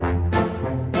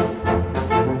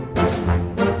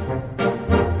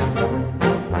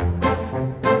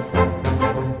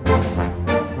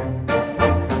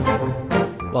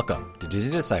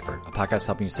Disney Deciphered, a podcast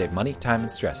helping you save money, time, and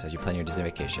stress as you plan your Disney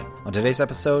vacation. On today's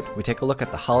episode, we take a look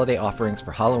at the holiday offerings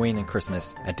for Halloween and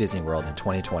Christmas at Disney World in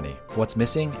 2020. What's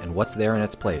missing and what's there in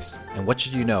its place? And what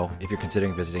should you know if you're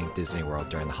considering visiting Disney World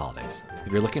during the holidays?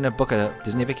 If you're looking to book a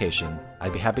Disney vacation,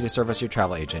 I'd be happy to serve as your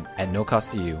travel agent at no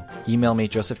cost to you. Email me,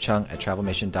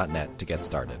 josephchung@travelmation.net to get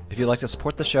started. If you'd like to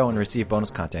support the show and receive bonus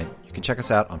content, you can check us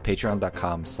out on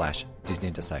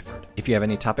patreon.com/Disney Deciphered. If you have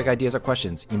any topic ideas or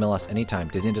questions, email us anytime,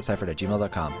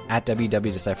 DisneyDeciphered@gmail.com, at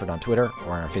WWDeciphered on Twitter,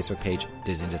 or on our Facebook page,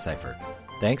 Disney Deciphered.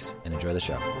 Thanks, and enjoy the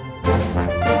show.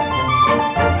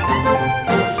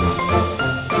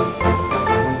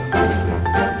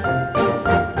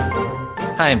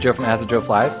 Hi, I'm Joe from As the Joe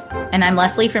Flies. And I'm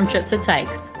Leslie from Trips with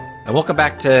Tykes. And welcome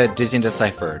back to Disney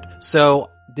Deciphered. So,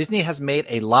 Disney has made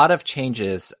a lot of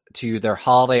changes to their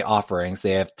holiday offerings.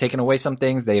 They have taken away some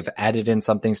things, they've added in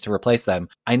some things to replace them.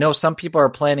 I know some people are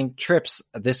planning trips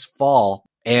this fall,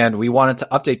 and we wanted to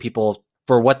update people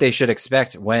for what they should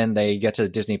expect when they get to the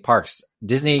Disney parks.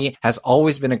 Disney has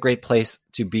always been a great place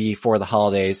to be for the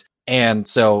holidays. And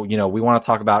so, we want to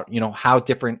talk about, how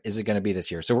different is it going to be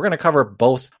this year? So we're going to cover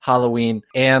both Halloween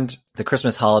and the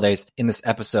Christmas holidays in this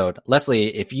episode. Leslie,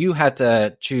 if you had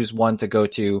to choose one to go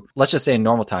to, let's just say in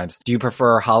normal times, do you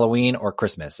prefer Halloween or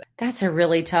Christmas? That's a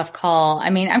really tough call.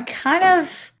 I mean, I'm kind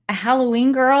of a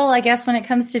Halloween girl, I guess, when it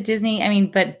comes to Disney. I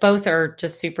mean, but both are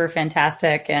just super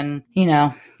fantastic. And,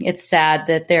 it's sad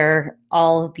that they're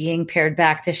all being pared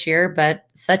back this year, but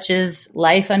such is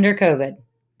life under COVID.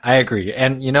 I agree.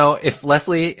 And, if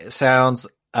Leslie sounds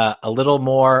a little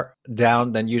more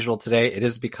down than usual today, it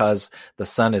is because the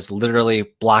sun is literally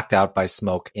blocked out by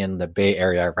smoke in the Bay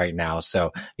Area right now.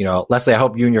 So, Leslie, I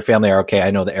hope you and your family are okay.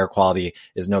 I know the air quality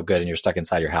is no good and you're stuck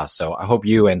inside your house. So I hope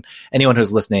you and anyone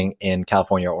who's listening in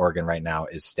California or Oregon right now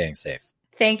is staying safe.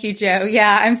 Thank you, Joe.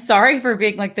 Yeah, I'm sorry for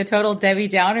being like the total Debbie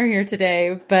Downer here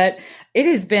today, but it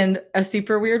has been a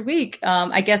super weird week.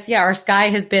 I guess, our sky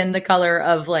has been the color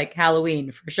of like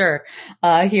Halloween for sure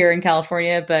here in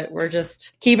California, but we're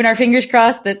just keeping our fingers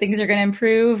crossed that things are going to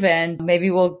improve and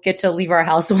maybe we'll get to leave our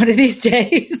house one of these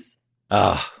days.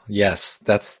 Yes,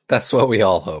 that's what we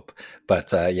all hope.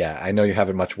 But I know you're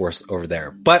having much worse over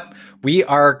there. But we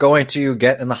are going to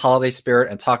get in the holiday spirit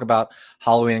and talk about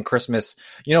Halloween and Christmas.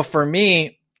 For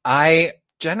me, I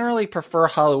generally prefer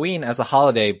Halloween as a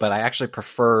holiday, but I actually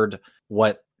preferred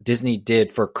what Disney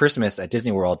did for Christmas at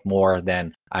Disney World more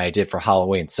than I did for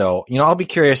Halloween. So, I'll be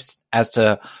curious as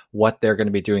to what they're going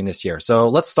to be doing this year. So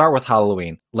let's start with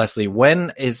Halloween. Leslie,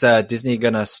 when is Disney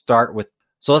going to start with?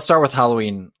 So let's start with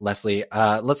Halloween, Leslie.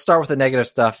 Let's start with the negative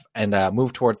stuff and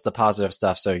move towards the positive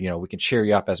stuff so, we can cheer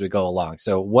you up as we go along.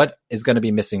 So what is going to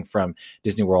be missing from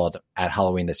Disney World at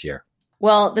Halloween this year?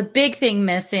 Well, the big thing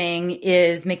missing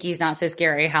is Mickey's Not So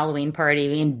Scary Halloween Party. I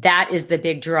mean, that is the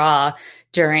big draw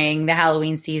during the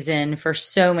Halloween season for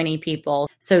so many people.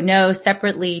 So no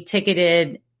separately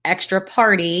ticketed extra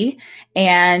party,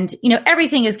 and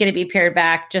everything is going to be pared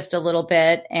back just a little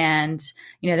bit, and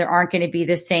there aren't going to be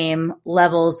the same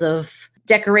levels of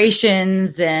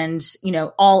decorations and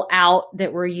all out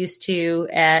that we're used to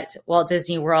at Walt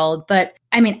Disney World. But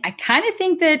I mean, I kind of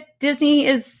think that Disney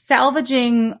is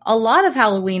salvaging a lot of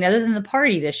Halloween other than the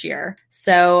party this year,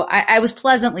 so I was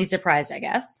pleasantly surprised, I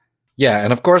guess. Yeah,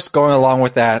 and of course, going along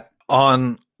with that,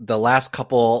 on the last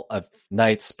couple of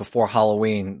nights before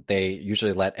Halloween, they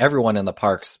usually let everyone in the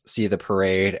parks see the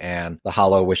parade and the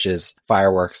Hollow Wishes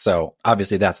fireworks. So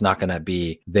obviously that's not going to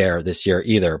be there this year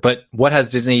either. But what has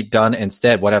Disney done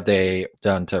instead? What have they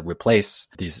done to replace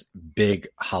these big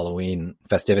Halloween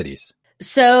festivities?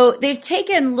 So they've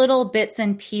taken little bits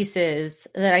and pieces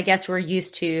that I guess we're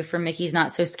used to from Mickey's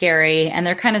Not So Scary, and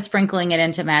they're kind of sprinkling it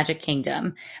into Magic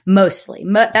Kingdom, mostly.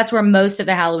 That's where most of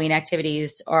the Halloween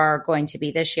activities are going to be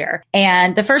this year.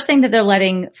 And the first thing that they're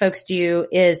letting folks do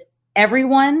is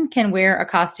everyone can wear a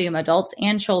costume, adults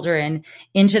and children,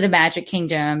 into the Magic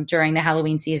Kingdom during the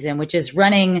Halloween season, which is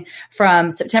running from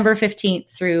September 15th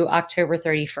through October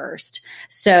 31st.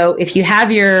 So if you have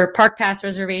your park pass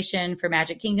reservation for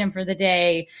Magic Kingdom for the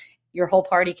day, your whole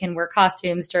party can wear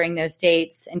costumes during those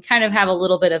dates and kind of have a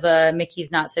little bit of a Mickey's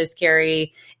Not So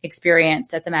Scary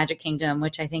experience at the Magic Kingdom,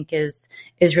 which I think is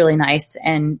really nice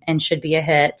and should be a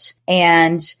hit.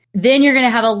 And then you're going to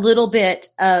have a little bit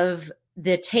of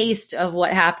the taste of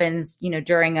what happens,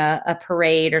 during a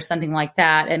parade or something like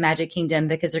that at Magic Kingdom,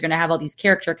 because they're going to have all these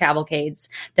character cavalcades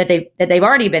that they've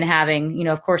already been having,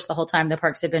 of course, the whole time the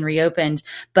parks have been reopened,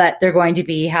 but they're going to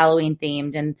be Halloween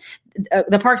themed. And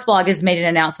the Parks blog has made an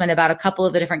announcement about a couple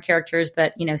of the different characters,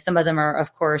 but some of them are,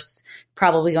 of course,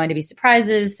 probably going to be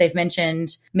surprises. They've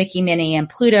mentioned Mickey, Minnie, and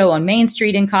Pluto on Main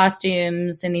Street in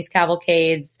costumes in these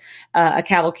cavalcades, a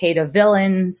cavalcade of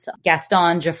villains,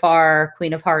 Gaston, Jafar,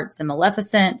 Queen of Hearts, and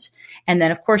Maleficent. And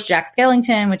then, of course, Jack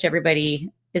Skellington, which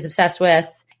everybody is obsessed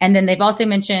with. And then they've also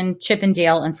mentioned Chip and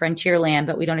Dale and Frontierland,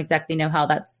 but we don't exactly know how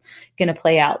that's going to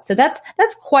play out. So that's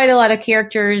quite a lot of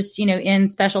characters, in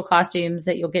special costumes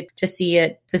that you'll get to see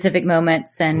at specific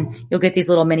moments, and you'll get these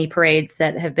little mini parades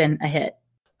that have been a hit.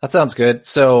 That sounds good.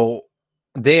 So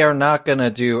they are not going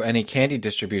to do any candy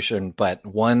distribution, but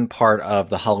one part of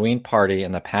the Halloween party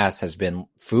in the past has been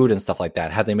food and stuff like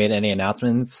that. Have they made any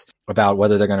announcements about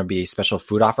whether they're going to be special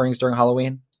food offerings during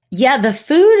Halloween? Yeah, the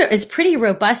food is pretty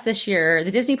robust this year.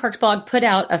 The Disney Parks blog put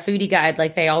out a foodie guide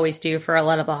like they always do for a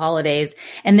lot of the holidays.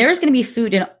 And there's going to be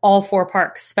food in all 4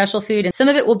 parks, special food. And some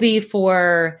of it will be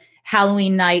for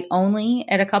Halloween night only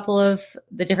at a couple of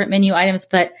the different menu items.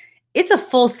 But it's a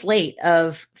full slate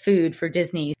of food for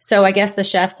Disney. So I guess the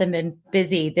chefs have been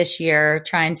busy this year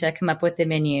trying to come up with the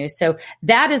menu. So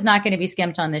that is not going to be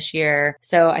skimped on this year.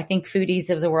 So I think foodies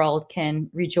of the world can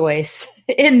rejoice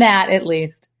in that at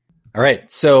least. All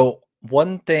right. So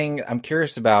one thing I'm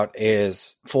curious about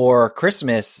is for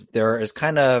Christmas, there is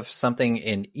kind of something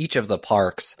in each of the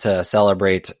parks to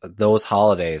celebrate those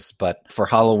holidays. But for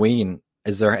Halloween,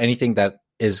 is there anything that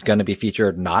is going to be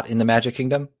featured not in the Magic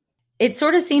Kingdom? It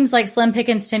sort of seems like slim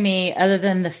pickings to me, other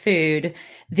than the food.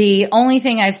 The only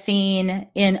thing I've seen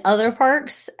in other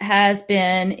parks has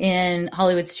been in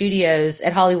Hollywood Studios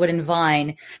at Hollywood and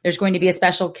Vine. There's going to be a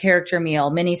special character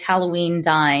meal. Minnie's Halloween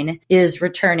Dine is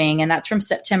returning, and that's from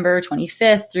September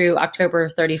 25th through October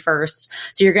 31st.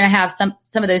 So you're going to have some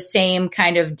of those same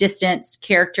kind of distanced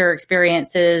character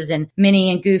experiences, and Minnie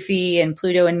and Goofy and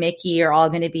Pluto and Mickey are all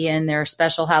going to be in their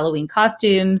special Halloween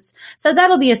costumes. So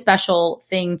that'll be a special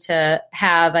thing to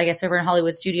have, I guess, over in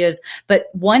Hollywood Studios. But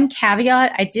one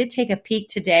caveat, I did take a peek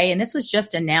today, and this was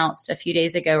just announced a few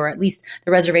days ago, or at least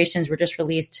the reservations were just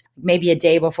released maybe a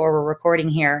day before we're recording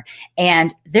here.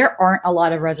 And there aren't a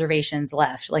lot of reservations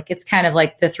left. Like, it's kind of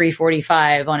like the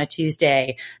 3:45 on a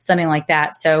Tuesday, something like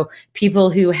that. So people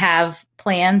who have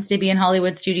plans to be in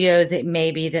Hollywood Studios, it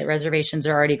may be that reservations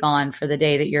are already gone for the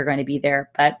day that you're going to be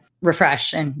there, but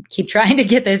refresh and keep trying to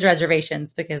get those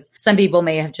reservations, because some people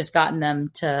may have just gotten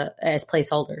them as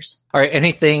placeholders. All right.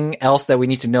 Anything else that we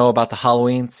need to know about the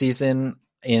Halloween season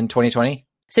in 2020?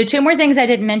 So 2 more things I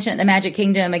didn't mention at the Magic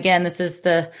Kingdom. Again, this is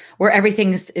where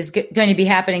everything is going to be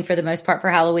happening for the most part for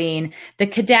Halloween. The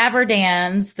Cadaver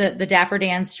Dans, the Dapper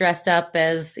Dans dressed up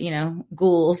as,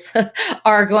 ghouls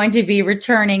are going to be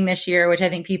returning this year, which I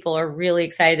think people are really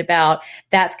excited about.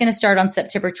 That's going to start on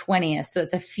September 20th. So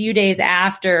it's a few days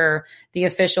after the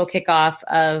official kickoff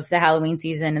of the Halloween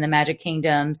season in the Magic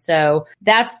Kingdom. So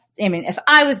if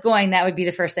I was going, that would be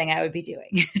the first thing I would be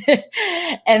doing.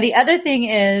 And the other thing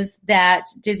is that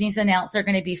Disney's announced there are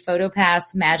going to be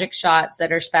PhotoPass magic shots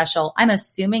that are special. I'm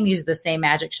assuming these are the same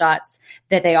magic shots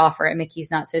that they offer at Mickey's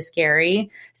Not So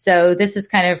Scary. So this is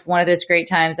kind of one of those great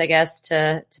times, I guess,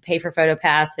 to pay for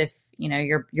PhotoPass if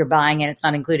you're buying it. It's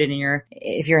not included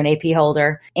if you're an AP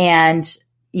holder. And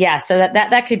yeah, so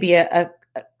that could be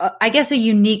I guess a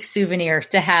unique souvenir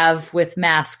to have with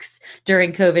masks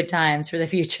during COVID times for the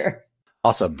future.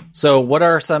 Awesome. So what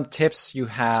are some tips you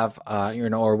have,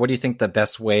 or what do you think the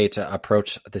best way to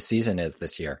approach the season is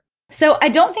this year? So I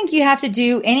don't think you have to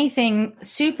do anything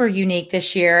super unique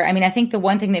this year. I mean, I think the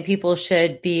one thing that people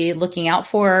should be looking out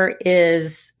for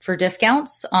is for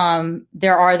discounts.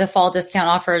 There are the fall discount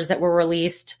offers that were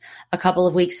released a couple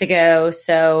of weeks ago.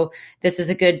 So this is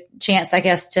a good chance, I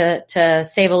guess, to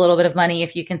save a little bit of money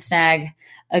if you can snag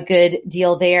a good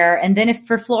deal there. And then if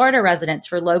for Florida residents,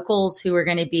 for locals who are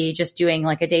going to be just doing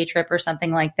like a day trip or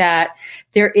something like that,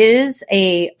 there is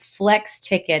a flex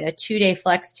ticket, a 2-day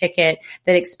flex ticket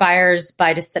that expires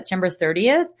by September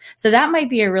 30th. So that might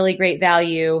be a really great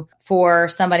value for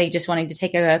somebody just wanting to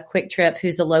take a quick trip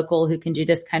who's a local who can do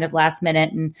this kind of last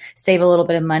minute and save a little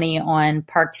bit of money on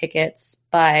park tickets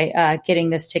by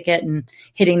getting this ticket and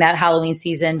hitting that Halloween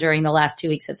season during the last 2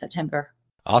 weeks of September.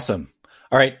 Awesome.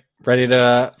 All right. Ready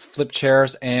to flip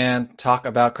chairs and talk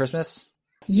about Christmas?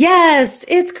 Yes,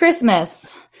 it's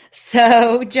Christmas.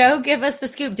 So, Joe, give us the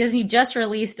scoop. Disney just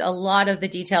released a lot of the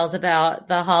details about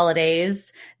the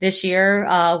holidays this year.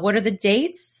 What are the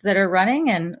dates that are running?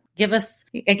 And give us,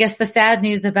 I guess, the sad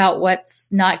news about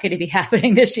what's not going to be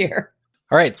happening this year.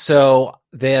 All right. So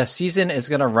the season is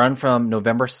going to run from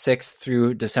November 6th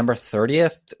through December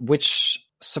 30th, which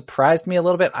surprised me a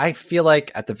little bit. I feel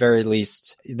like at the very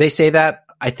least, they say that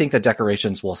I think the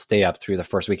decorations will stay up through the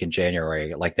first week in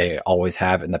January like they always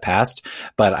have in the past.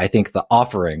 But I think the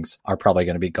offerings are probably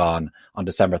going to be gone on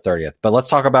December 30th. But let's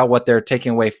talk about what they're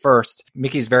taking away first.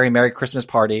 Mickey's Very Merry Christmas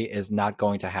Party is not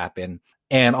going to happen.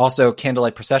 And also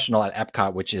Candlelight Processional at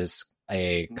Epcot, which is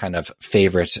a kind of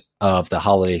favorite of the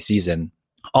holiday season,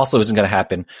 also isn't going to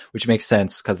happen, which makes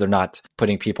sense because they're not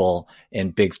putting people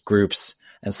in big groups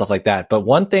and stuff like that. But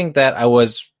one thing that I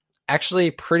was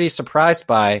actually pretty surprised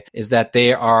by is that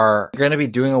they are going to be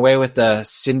doing away with the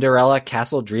Cinderella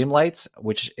Castle Dreamlights,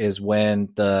 which is when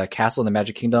the castle in the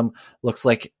Magic Kingdom looks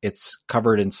like it's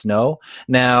covered in snow.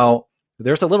 Now,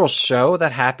 there's a little show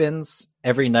that happens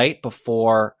every night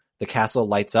before the castle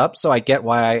lights up, so I get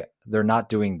why they're not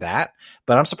doing that.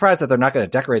 But I'm surprised that they're not going to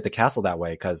decorate the castle that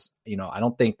way because, I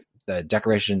don't think the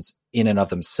decorations in and of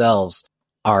themselves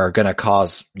are going to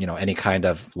cause, any kind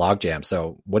of logjam.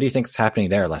 So what do you think is happening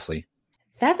there, Leslie?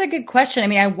 That's a good question. I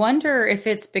mean, I wonder if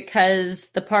it's because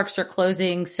the parks are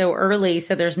closing so early,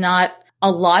 so there's not a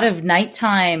lot of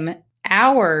nighttime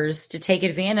hours to take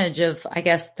advantage of, I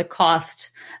guess, the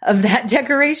cost of that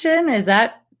decoration. Is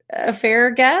that a fair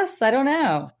guess? I don't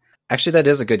know. Actually, that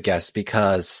is a good guess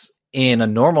because in a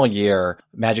normal year,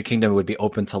 Magic Kingdom would be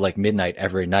open till like midnight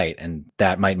every night, and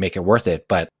that might make it worth it.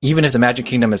 But even if the Magic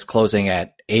Kingdom is closing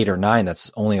at 8 or 9,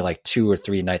 that's only like 2 or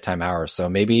 3 nighttime hours. So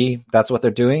maybe that's what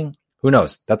they're doing. Who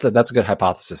knows? That's a good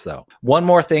hypothesis, though. One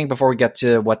more thing before we get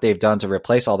to what they've done to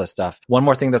replace all this stuff. One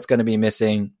more thing that's going to be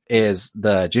missing is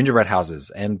the gingerbread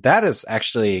houses. And that is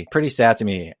actually pretty sad to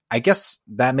me. I guess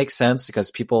that makes sense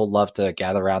because people love to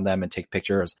gather around them and take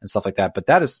pictures and stuff like that. But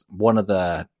that is one of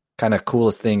the kind of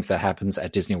coolest things that happens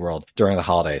at Disney World during the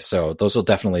holidays. So those will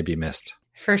definitely be missed.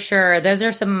 For sure. Those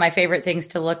are some of my favorite things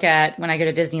to look at when I go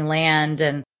to Disneyland.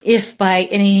 And if by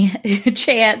any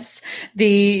chance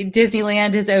the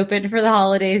Disneyland is open for the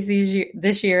holidays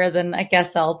this year, then I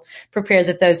guess I'll prepare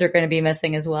that those are going to be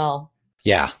missing as well.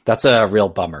 Yeah, that's a real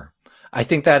bummer. I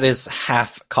think that is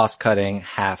half cost cutting,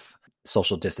 half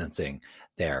social distancing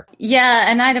there. Yeah,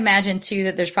 and I'd imagine too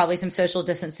that there's probably some social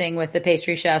distancing with the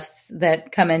pastry chefs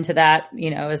that come into that,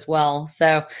 as well.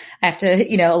 So I have to,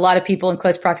 a lot of people in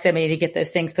close proximity to get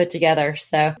those things put together.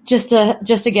 So just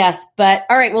a guess. But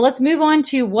all right, well, let's move on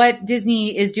to what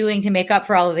Disney is doing to make up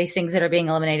for all of these things that are being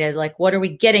eliminated. Like, what are we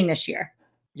getting this year?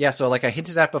 Yeah, so like I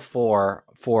hinted at before,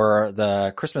 for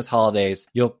the Christmas holidays,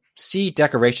 you'll see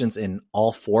decorations in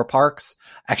all 4 parks.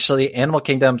 Actually, Animal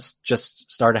Kingdom's just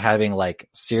started having like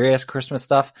serious Christmas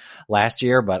stuff last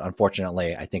year, but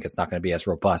unfortunately, I think it's not going to be as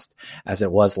robust as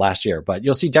it was last year. But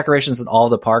you'll see decorations in all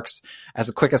the parks. As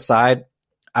a quick aside,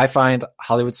 I find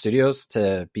Hollywood Studios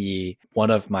to be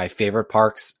one of my favorite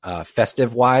parks,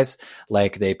 festive wise.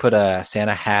 Like they put a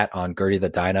Santa hat on Gertie the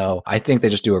Dino. I think they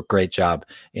just do a great job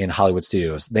in Hollywood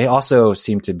Studios. They also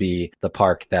seem to be the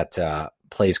park that,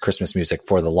 plays Christmas music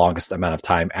for the longest amount of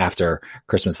time after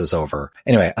Christmas is over.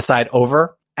 Anyway, aside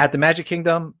over at the Magic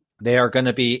Kingdom, they are going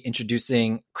to be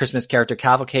introducing Christmas character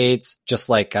cavalcades, just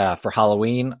like for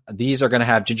Halloween. These are going to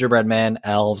have gingerbread men,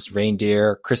 elves,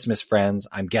 reindeer, Christmas friends.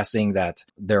 I'm guessing that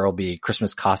there will be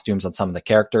Christmas costumes on some of the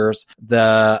characters.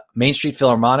 The Main Street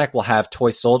Philharmonic will have Toy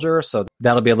Soldier, so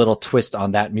that'll be a little twist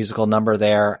on that musical number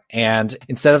there. And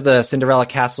instead of the Cinderella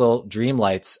Castle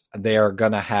Dreamlights, they are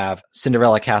going to have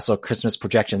Cinderella Castle Christmas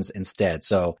projections instead.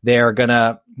 So they're going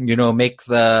to, make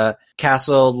the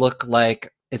castle look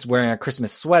like it's wearing a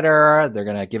Christmas sweater. They're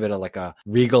going to give it a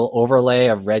regal overlay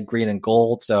of red, green, and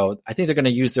gold. So I think they're going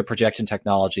to use their projection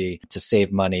technology to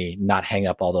save money, not hang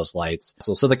up all those lights.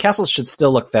 So the castle should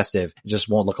still look festive. It just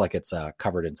won't look like it's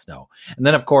covered in snow. And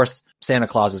then, of course, Santa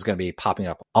Claus is going to be popping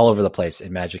up all over the place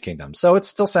in Magic Kingdom. So it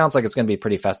still sounds like it's going to be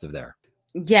pretty festive there.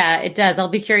 Yeah, it does. I'll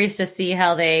be curious to see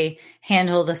how they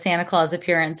handle the Santa Claus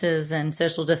appearances and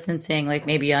social distancing, like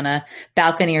maybe on a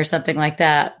balcony or something like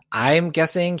that. I'm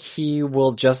guessing he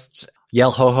will just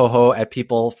yell ho, ho, ho at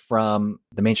people from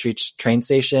the Main Street train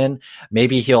station.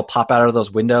 Maybe he'll pop out of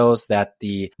those windows that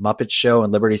the Muppet Show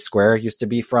in Liberty Square used to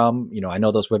be from. I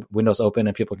know those windows open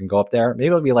and people can go up there. Maybe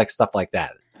it'll be like stuff like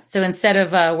that. So instead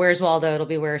of Where's Waldo, it'll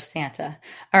be Where's Santa.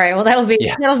 All right. Well, that'll be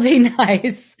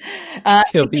nice.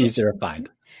 It'll be easier to find.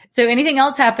 So anything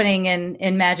else happening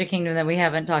in Magic Kingdom that we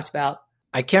haven't talked about?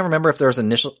 I can't remember if there was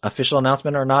an official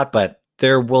announcement or not, but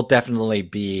there will definitely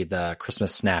be the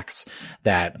Christmas snacks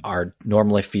that are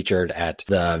normally featured at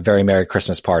the Very Merry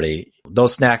Christmas Party.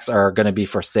 Those snacks are going to be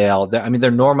for sale.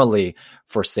 They're normally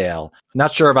for sale.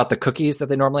 Not sure about the cookies that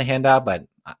they normally hand out, but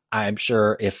I'm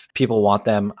sure if people want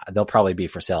them, they'll probably be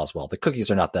for sale as well. The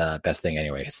cookies are not the best thing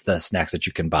anyway. It's the snacks that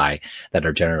you can buy that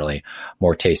are generally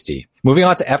more tasty. Moving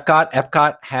on to Epcot.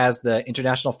 Epcot has the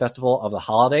International Festival of the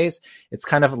Holidays. It's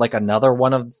kind of like another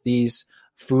one of these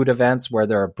food events where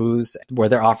there are booths, where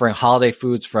they're offering holiday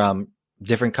foods from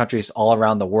different countries all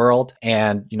around the world.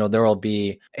 And, there will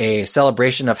be a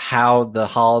celebration of how the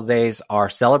holidays are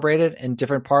celebrated in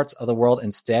different parts of the world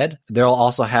instead. They'll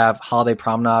also have holiday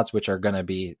promenades, which are going to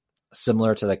be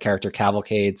similar to the character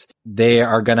cavalcades. They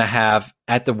are going to have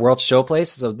at the World Showplace.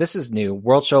 So this is new.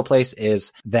 World Showplace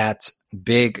is that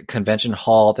big convention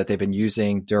hall that they've been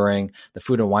using during the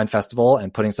Food and Wine Festival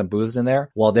and putting some booths in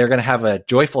there. Well, they're going to have a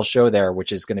joyful show there,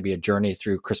 which is going to be a journey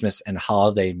through Christmas and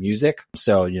holiday music.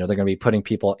 So, they're going to be putting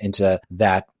people into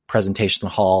that presentation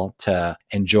hall to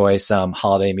enjoy some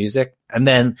holiday music. And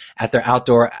then at their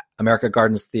outdoor America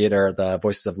Gardens Theater, the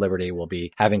Voices of Liberty will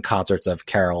be having concerts of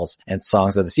carols and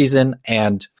songs of the season.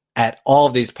 And at all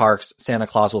of these parks, Santa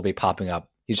Claus will be popping up.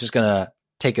 He's just going to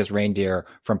take his reindeer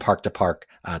from park to park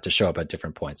to show up at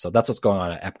different points. So that's what's going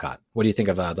on at Epcot. What do you think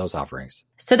of those offerings?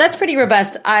 So that's pretty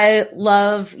robust. I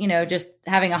love, just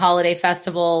having a holiday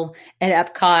festival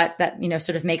at Epcot that,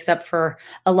 sort of makes up for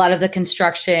a lot of the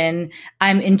construction.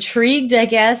 I'm intrigued, I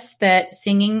guess, that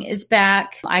singing is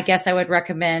back. I guess I would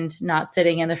recommend not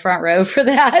sitting in the front row for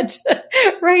that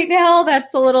right now.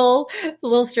 That's a little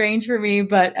strange for me,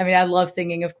 but I love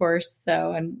singing, of course.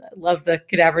 So, and I love the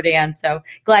cadaver dance. So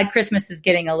glad Christmas is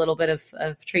getting a little bit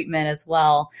of treatment as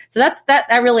well. So that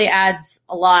really adds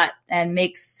a lot and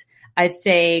makes, I'd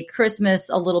say, Christmas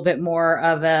a little bit more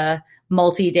of a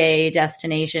multi-day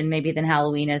destination maybe than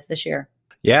Halloween is this year.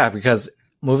 Yeah, because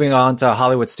moving on to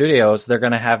Hollywood Studios, they're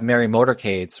going to have Merry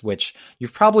Motorcades, which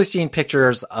you've probably seen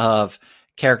pictures of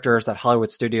characters at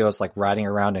Hollywood Studios like riding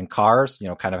around in cars,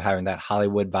 kind of having that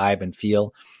Hollywood vibe and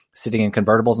feel, sitting in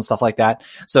convertibles and stuff like that.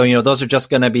 So, those are just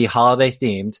going to be holiday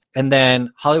themed. And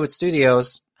then Hollywood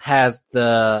Studios has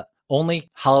the only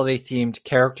holiday themed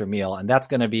character meal, and that's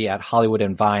going to be at Hollywood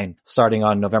and Vine starting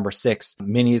on November 6th.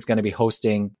 Minnie is going to be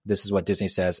hosting, this is what Disney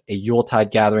says, a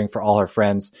Yuletide gathering for all her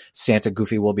friends. Santa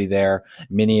Goofy will be there,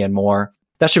 Minnie and more.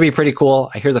 That should be pretty cool.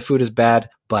 I hear the food is bad,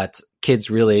 but kids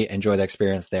really enjoy the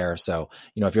experience there. So,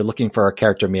 if you're looking for a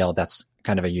character meal, that's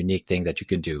kind of a unique thing that you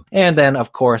can do. And then,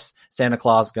 of course, Santa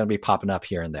Claus is going to be popping up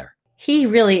here and there. He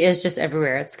really is just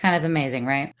everywhere. It's kind of amazing,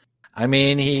 right?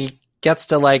 He gets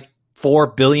to 4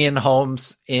 billion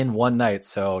homes in one night.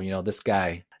 So, this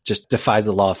guy just defies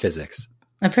the law of physics.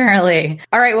 Apparently.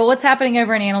 All right. Well, what's happening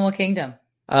over in Animal Kingdom?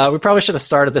 We probably should have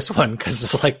started this one because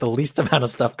it's the least amount of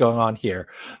stuff going on here.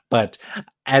 But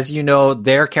as you know,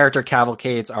 their character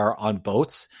cavalcades are on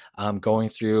boats going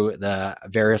through the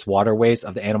various waterways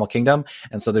of the Animal Kingdom.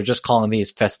 And so they're just calling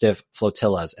these festive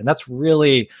flotillas. And that's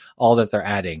really all that they're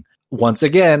adding. Once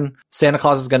again, Santa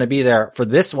Claus is going to be there. For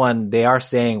this one, they are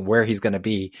saying where he's going to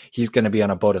be. He's going to be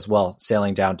on a boat as well,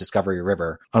 sailing down Discovery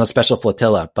River on a special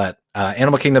flotilla. But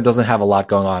Animal Kingdom doesn't have a lot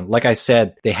going on. Like I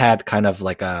said, they had kind of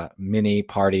like a mini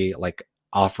party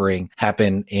offering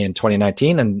happen in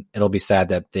 2019, and it'll be sad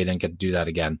that they didn't get to do that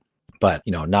again. But,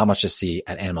 not much to see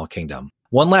at Animal Kingdom.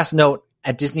 One last note,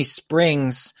 at Disney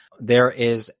Springs, there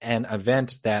is an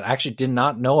event that I actually did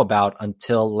not know about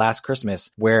until last Christmas,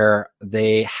 where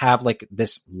they have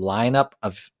this lineup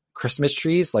of Christmas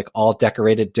trees, all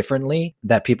decorated differently,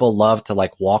 that people love to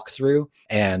walk through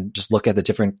and just look at the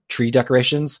different tree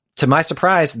decorations. To my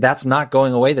surprise, that's not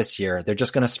going away this year. They're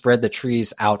just going to spread the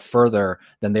trees out further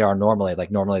than they are normally.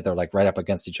 Normally they're right up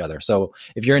against each other. So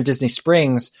if you're in Disney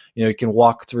Springs, you can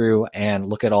walk through and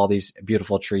look at all these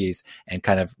beautiful trees and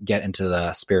kind of get into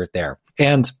the spirit there.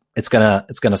 And it's gonna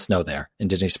snow there in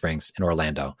Disney Springs in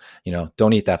Orlando.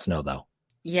 Don't eat that snow though.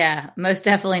 Yeah, most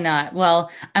definitely not.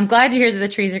 Well, I'm glad to hear that the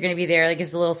trees are going to be there. That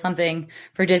gives a little something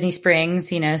for Disney Springs,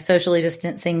 socially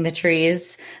distancing the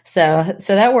trees. So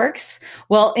that works.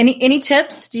 Well, any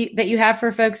tips that you have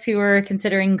for folks who are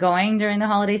considering going during the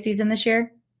holiday season this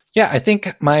year? Yeah, I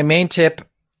think my main tip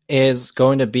is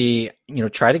going to be,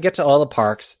 try to get to all the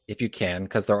parks if you can,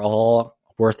 because they're all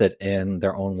worth it in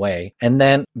their own way. And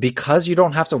then because you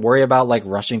don't have to worry about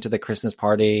rushing to the Christmas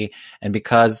party, and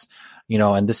because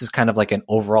and this is kind of an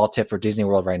overall tip for Disney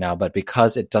World right now, but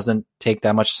because it doesn't take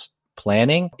that much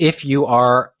planning, if you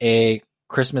are a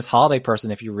Christmas holiday person,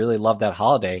 if you really love that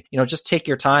holiday, just take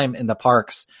your time in the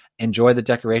parks, enjoy the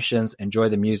decorations, enjoy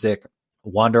the music,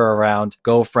 wander around,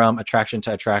 go from attraction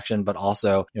to attraction, but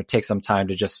also, take some time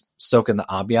to just soak in the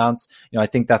ambiance. I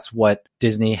think that's what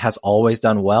Disney has always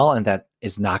done well, and that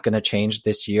is not going to change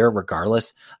this year,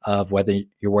 regardless of whether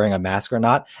you're wearing a mask or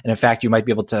not. And in fact, you might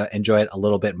be able to enjoy it a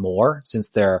little bit more since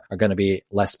there are going to be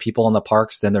less people in the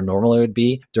parks than there normally would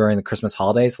be during the Christmas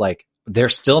holidays. Like, they're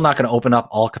still not going to open up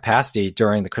all capacity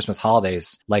during the Christmas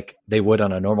holidays like they would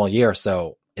on a normal year.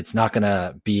 So it's not going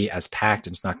to be as packed,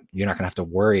 and you're not going to have to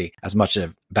worry as much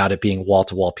about it being wall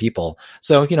to wall people.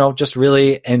 So, just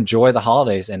really enjoy the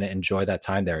holidays and enjoy that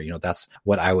time there. That's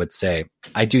what I would say.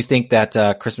 I do think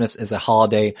that Christmas is a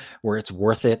holiday where it's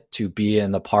worth it to be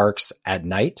in the parks at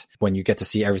night when you get to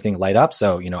see everything light up.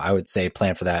 So, I would say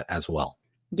plan for that as well.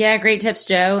 Yeah, great tips,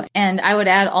 Joe. And I would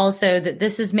add also that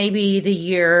this is maybe the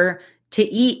year to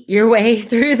eat your way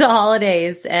through the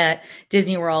holidays at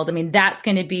Disney World. I mean, that's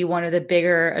going to be one of the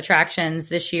bigger attractions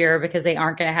this year because they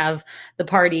aren't going to have the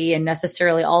party and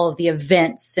necessarily all of the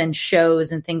events and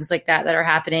shows and things like that are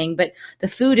happening. But the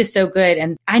food is so good,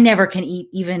 and I never can eat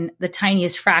even the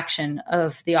tiniest fraction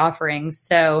of the offerings.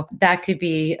 So that could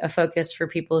be a focus for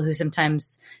people who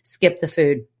sometimes skip the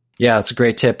food. Yeah, that's a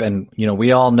great tip. And,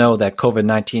 we all know that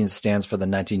COVID-19 stands for the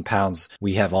 19 pounds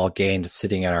we have all gained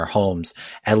sitting at our homes.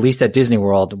 At least at Disney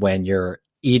World, when you're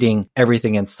eating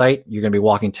everything in sight, you're going to be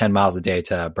walking 10 miles a day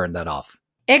to burn that off.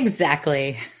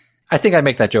 Exactly. I think I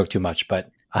make that joke too much,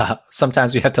 but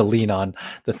sometimes we have to lean on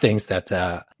the things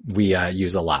that we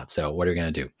use a lot. So what are we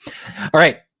going to do? All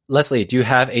right, Leslie, do you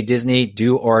have a Disney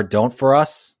do or don't for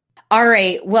us? All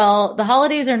right. Well, the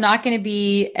holidays are not going to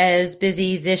be as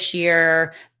busy this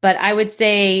year, but I would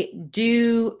say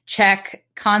do check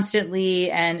constantly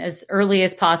and as early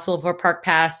as possible for Park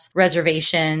Pass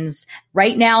reservations.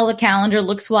 Right now, the calendar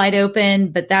looks wide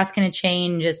open, but that's going to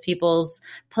change as people's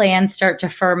plans start to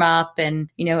firm up and,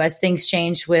 as things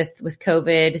change with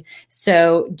COVID.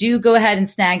 So do go ahead and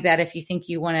snag that if you think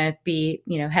you want to be,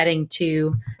 heading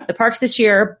to the parks this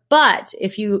year. But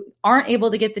if you aren't able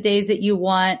to get the days that you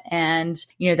want and,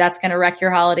 that's going to wreck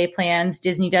your holiday plans,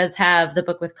 Disney does have the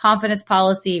Book with Confidence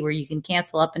policy where you can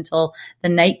cancel up until the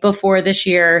night before this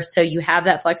year. So you have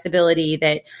that flexibility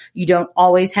that you don't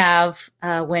always have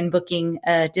when booking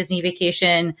a Disney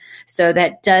vacation. So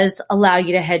that does allow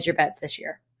you to hedge your bets this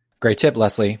year. Great tip,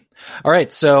 Leslie. All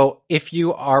right. So if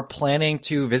you are planning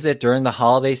to visit during the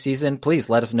holiday season, please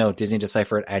let us know.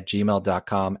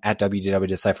 DisneyDeciphered@gmail.com, at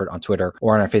WDWDeciphered on Twitter,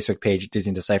 or on our Facebook page,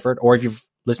 Disney Deciphered. Or if you've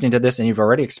listening to this and you've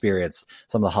already experienced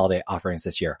some of the holiday offerings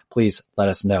this year, please let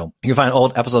us know. You can find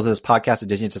old episodes of this podcast at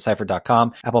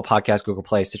DisneyDeciphered.com, Apple Podcasts, Google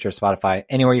Play, Stitcher, Spotify,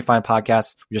 anywhere you find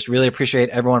podcasts. We just really appreciate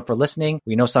everyone for listening.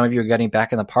 We know some of you are getting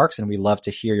back in the parks, and we love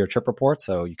to hear your trip reports.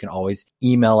 So you can always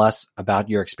email us about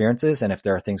your experiences and if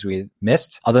there are things we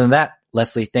missed. Other than that,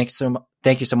 Leslie, thank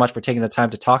you so much for taking the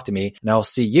time to talk to me. And I will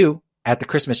see you at the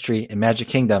Christmas tree in Magic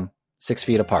Kingdom, 6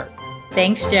 feet apart.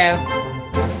 Thanks, Joe.